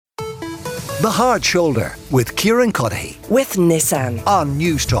The Hard Shoulder with Kieran with Nissan on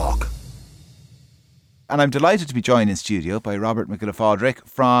News Talk. And I'm delighted to be joined in studio by Mac Giolla Phadraig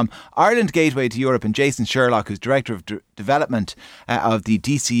from Ireland Gateway to Europe and Jason Sherlock, who's Director of Development of the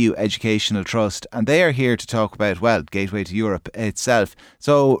DCU Educational Trust. And they are here to talk about, well, Gateway to Europe itself.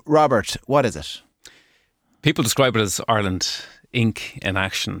 So, Robert, what is it? People describe it as Ireland Inc. in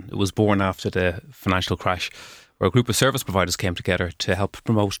action. It was born after the financial crash, where a group of service providers came together to help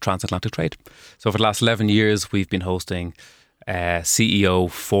promote transatlantic trade. So for the last 11 years, we've been hosting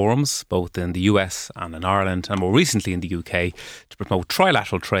CEO forums, both in the US and in Ireland, and more recently in the UK, to promote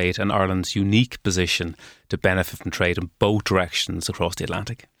trilateral trade and Ireland's unique position to benefit from trade in both directions across the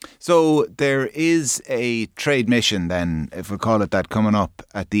Atlantic. So there is a trade mission then, if we call it that, coming up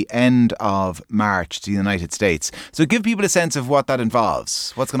at the end of March to the United States. So give people a sense of what that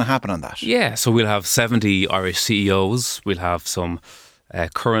involves. What's going to happen on that? Yeah, so we'll have 70 Irish CEOs. We'll have some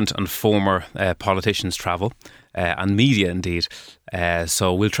current and former politicians travel. And media indeed.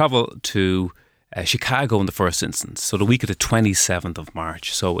 So we'll travel to Chicago in the first instance, so the week of the 27th of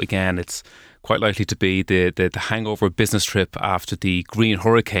March. So again, it's quite likely to be the hangover business trip after the green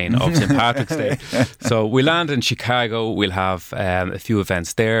hurricane of St. Patrick's Day. So we land in Chicago, we'll have a few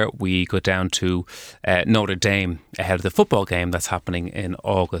events there. We go down to Notre Dame ahead of the football game that's happening in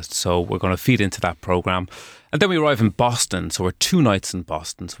August. So we're going to feed into that programme. And then we arrive in Boston, so we're 2 nights in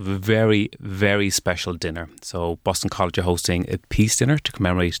Boston. So we have a very, very special dinner. So Boston College are hosting a peace dinner to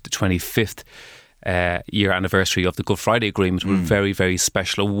commemorate the 25th year anniversary of the Good Friday Agreement, with a very, very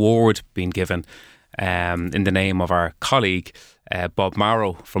special award being given in the name of our colleague, Bob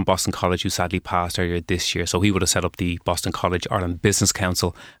Morrow from Boston College, who sadly passed earlier this year. So he would have set up the Boston College Ireland Business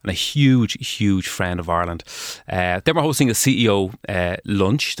Council and a huge, huge friend of Ireland. Then we're hosting a CEO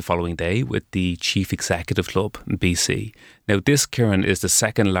lunch the following day with the Chief Executive Club in BC. Now this, Kieran, is the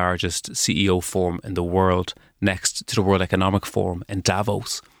second largest CEO forum in the world, next to the World Economic Forum in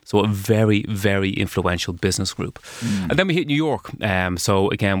Davos. So a very, very influential business group. And then we hit New York. So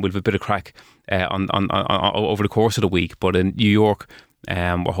again, we'll have a bit of crack on over the course of the week. But in New York,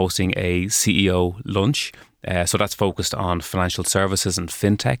 we're hosting a CEO lunch. So that's focused on financial services and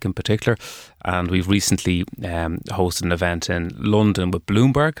fintech in particular. And we've recently hosted an event in London with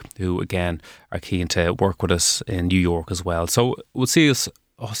Bloomberg, who again are keen to work with us in New York as well. So we'll see us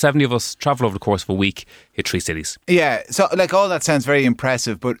 70 of us travel over the course of a week, hit 3 cities. Yeah, so like all that sounds very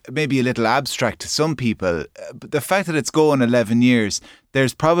impressive, but maybe a little abstract to some people. But the fact that it's going 11 years,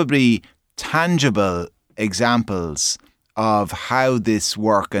 there's probably tangible examples of how this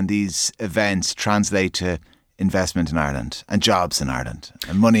work and these events translate to investment in Ireland and jobs in Ireland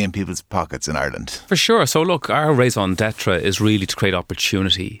and money in people's pockets in Ireland. For sure. So look, our raison d'etre is really to create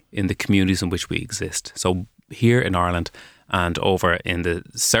opportunity in the communities in which we exist. So here in Ireland, and over in the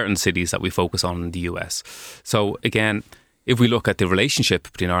certain cities that we focus on in the US. So again, if we look at the relationship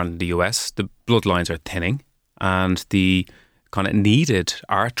between Ireland and the US, the bloodlines are thinning, and the kind of needed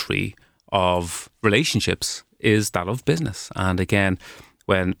artery of relationships is that of business. And again,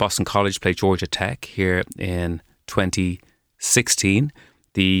 when Boston College played Georgia Tech here in 2016,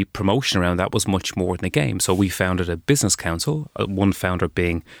 the promotion around that was much more than a game. So we founded a business council, one founder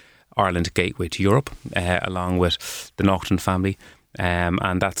being Ireland Gateway to Europe, along with the Naughton family.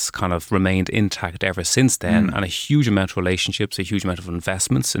 And that's kind of remained intact ever since then. And a huge amount of relationships, a huge amount of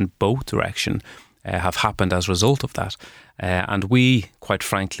investments in both directions have happened as a result of that. And we, quite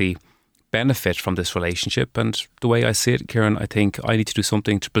frankly, benefit from this relationship. And the way I see it, Kieran, I think I need to do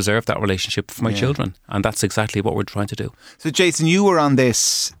something to preserve that relationship for my children. And that's exactly what we're trying to do. So Jason, you were on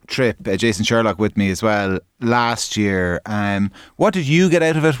this trip, Jason Sherlock with me as well, last year. What did you get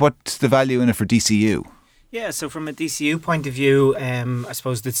out of it? What's the value in it for DCU? Yeah, so from a DCU point of view, I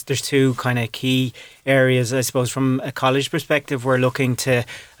suppose there's 2 kind of key areas. I suppose from a college perspective, we're looking to,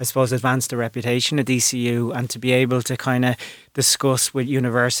 I suppose, advance the reputation of DCU and to be able to kind of discuss with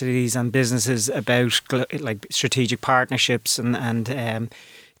universities and businesses about like strategic partnerships and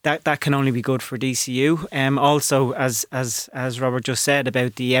that can only be good for DCU. Also, as Robert just said,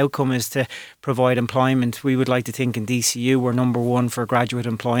 about the outcome is to provide employment. We would like to think in DCU we're number 1 for graduate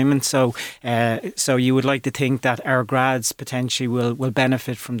employment. So you would like to think that our grads potentially will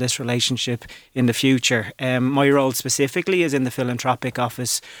benefit from this relationship in the future. My role specifically is in the philanthropic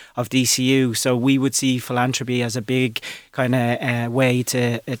office of DCU. So we would see philanthropy as a big kind of way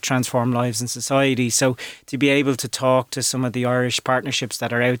to transform lives in society. So to be able to talk to some of the Irish partnerships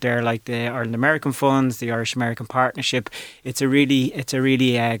that are out there, like the Ireland American Funds, the Irish American Partnership, it's a really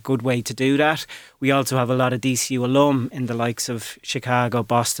good way to do that. We also have a lot of DCU alum in the likes of Chicago,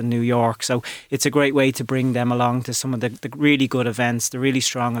 Boston, New York. So it's a great way to bring them along to some of the really good events, the really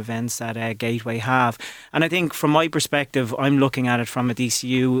strong events that Gateway have. And I think from my perspective, I'm looking at it from a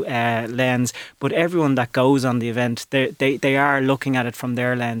DCU lens, but everyone that goes on the event, they are looking at it from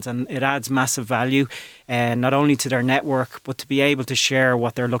their lens, and it adds massive value. Not only to their network, but to be able to share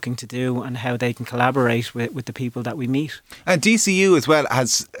what they're looking to do and how they can collaborate with the people that we meet. And DCU as well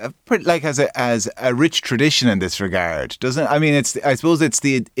has a rich tradition in this regard, doesn't it? I mean, I suppose it's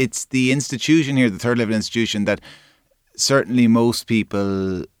the institution here, the third level institution, that certainly most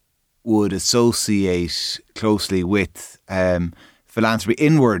people would associate closely with philanthropy,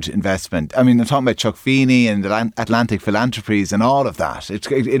 inward investment. I mean, I'm talking about Chuck Feeney and Atlantic Philanthropies and all of that.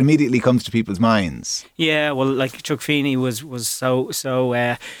 It immediately comes to people's minds. Yeah, well, like Chuck Feeney was so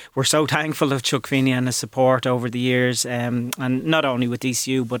we're so thankful of Chuck Feeney and his support over the years, and not only with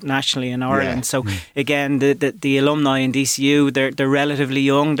DCU but nationally in Ireland. Yeah. So again, the alumni in DCU, they're relatively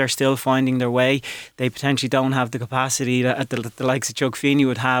young. They're still finding their way. They potentially don't have the capacity that the likes of Chuck Feeney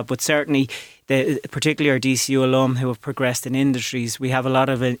would have, but certainly, particularly our DCU alum who have progressed in industries, we have a lot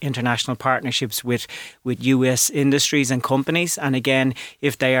of international partnerships with US industries and companies. And again,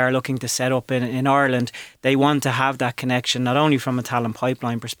 if they are looking to set up in Ireland, they want to have that connection, not only from a talent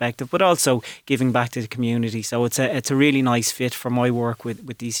pipeline perspective, but also giving back to the community. So it's a really nice fit for my work with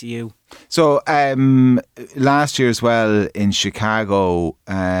DCU. So last year as well in Chicago,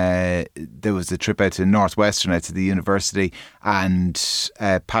 there was a trip out to Northwestern, out to the university, and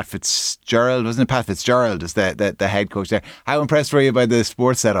Pat Fitzgerald, wasn't it? Pat Fitzgerald is the head coach there. How impressed were you by the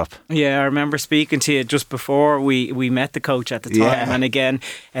sports setup? Yeah, I remember speaking to you just before we met the coach at the time. And again,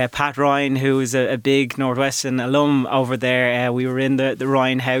 Pat Ryan, who is a big Northwestern alum over there, we were in the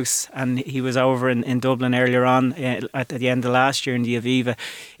Ryan House, and he was over in Dublin earlier on at the end of last year in the Aviva.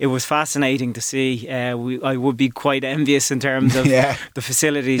 It was fascinating to see. I would be quite envious in terms of the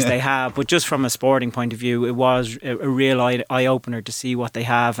facilities they have, but just from a sporting point of view, it was a real eye-opener to see what they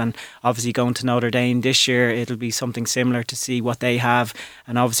have. And obviously going to Notre Dame this year, it'll be something similar to see what they have.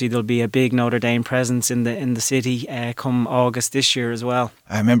 And obviously there'll be a big Notre Dame presence in the city come August this year as well.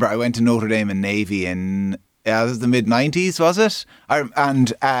 I remember I went to Notre Dame in Navy in it was the mid-90s, was it?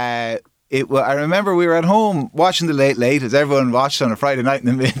 I remember we were at home watching the Late, as everyone watched on a Friday night in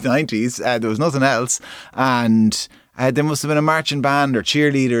the mid-90s. There was nothing else. And there must have been a marching band or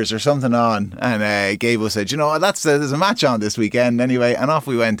cheerleaders or something on. And Gabe said, there's a match on this weekend anyway. And off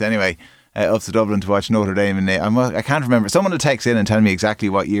we went anyway, up to Dublin to watch Notre Dame. And I can't remember. Someone will text in and tell me exactly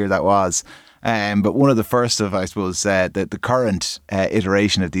what year that was. But one of the first of, I suppose, the current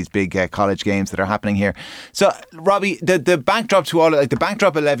iteration of these big college games that are happening here. So, Robbie, the backdrop to all, the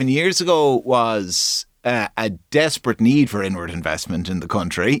backdrop 11 years ago was a desperate need for inward investment in the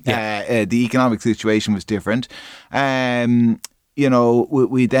country. Yeah. The economic situation was different. We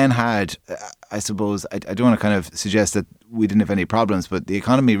then had, I suppose, I don't want to kind of suggest that we didn't have any problems, but the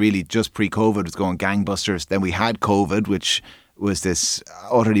economy really just pre-COVID was going gangbusters. Then we had COVID, which was this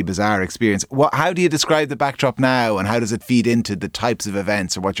utterly bizarre experience. How do you describe the backdrop now, and how does it feed into the types of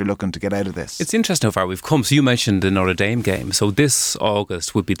events or what you're looking to get out of this? It's interesting how far we've come. So you mentioned the Notre Dame game. So this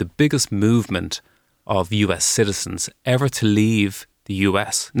August would be the biggest movement of US citizens ever to leave the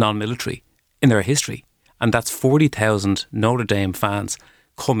US, non-military, in their history. And that's 40,000 Notre Dame fans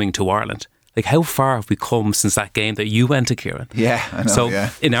coming to Ireland. Like, how far have we come since that game that you went to, Kieran? Yeah, I know. So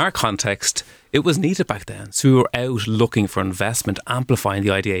in our context, it was needed back then. So we were out looking for investment, amplifying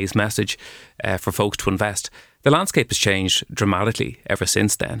the IDA's message for folks to invest. The landscape has changed dramatically ever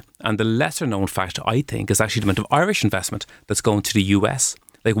since then. And the lesser known factor, I think, is actually the amount of Irish investment that's going to the US.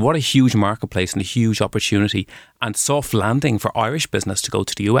 Like, what a huge marketplace and a huge opportunity and soft landing for Irish business to go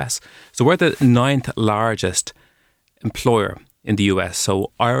to the US. So we're the 9th largest employer in the US.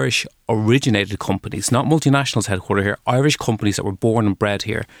 So Irish originated companies, not multinationals headquartered here, Irish companies that were born and bred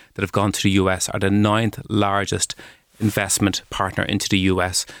here that have gone to the US are the 9th largest investment partner into the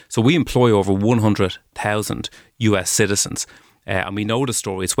US. So we employ over 100,000 US citizens. And we know the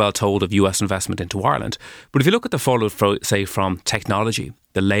story, it's well told, of US investment into Ireland. But if you look at the fallout, say, from technology,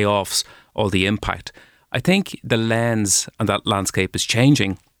 the layoffs, all the impact, I think the lens and that landscape is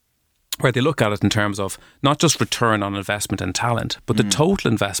changing, where they look at it in terms of not just return on investment and talent, but the total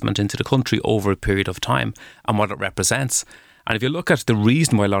investment into the country over a period of time and what it represents. And if you look at the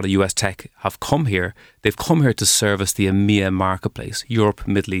reason why a lot of US tech have come here, they've come here to service the EMEA marketplace, Europe,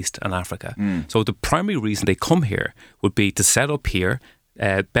 Middle East and Africa. So the primary reason they come here would be to set up here,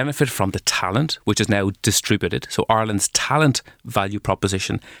 benefit from the talent, which is now distributed. So Ireland's talent value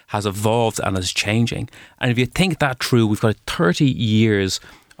proposition has evolved and is changing. And if you think that through, we've got 30 years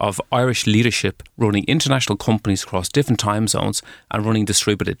of Irish leadership running international companies across different time zones and running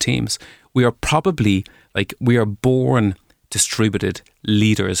distributed teams. We are probably, we are born distributed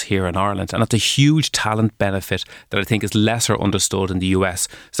leaders here in Ireland, and that's a huge talent benefit that I think is lesser understood in the US.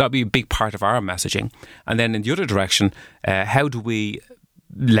 So that'd be a big part of our messaging. And then in the other direction, how do we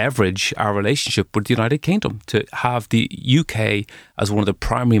leverage our relationship with the United Kingdom to have the UK as one of the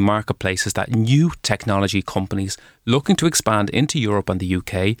primary marketplaces that new technology companies looking to expand into Europe and the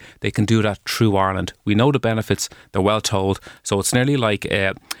UK, they can do that through Ireland. We know the benefits, they're well told, so it's nearly like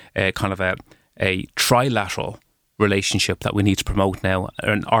a trilateral relationship that we need to promote now,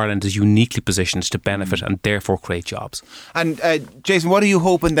 and Ireland is uniquely positioned to benefit and therefore create jobs. And Jason, what are you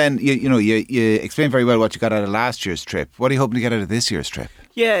hoping then? You explained very well what you got out of last year's trip. What are you hoping to get out of this year's trip?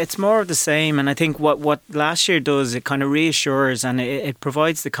 Yeah, it's more of the same, and I think what last year does, it kind of reassures and it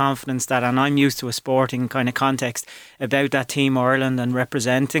provides the confidence that, and I'm used to a sporting kind of context about that Team Ireland and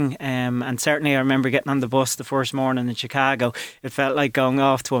representing, and certainly I remember getting on the bus the first morning in Chicago. It felt like going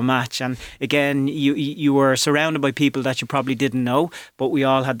off to a match, and again you were surrounded by people that you probably didn't know, but we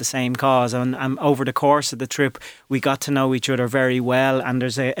all had the same cause, and over the course of the trip we got to know each other very well, and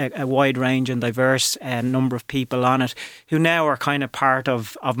there's a wide range and diverse number of people on it who now are kind of part of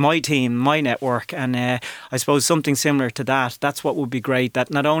my team, my network, and I suppose something similar to that. That's what would be great,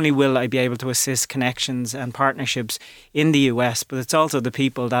 that not only will I be able to assist connections and partnerships in the US, but it's also the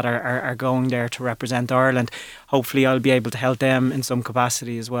people that are going there to represent Ireland. Hopefully I'll be able to help them in some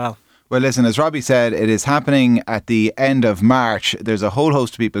capacity as well. Well, listen, as Robbie said, it is happening at the end of March. There's a whole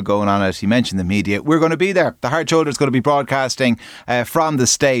host of people going on it. He mentioned the media. We're going to be there. The Hard Shoulder is going to be broadcasting from the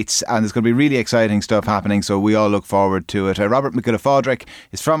States, and there's going to be really exciting stuff happening, so we all look forward to it. Robert Mac Giolla Phadraig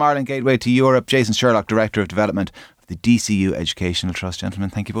is from Ireland Gateway to Europe. Jason Sherlock, Director of Development of the DCU Educational Trust. Gentlemen,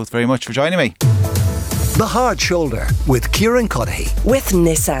 thank you both very much for joining me. The Hard Shoulder with Kieran with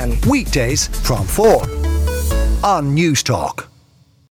Nissan. Weekdays from 4 on News Talk.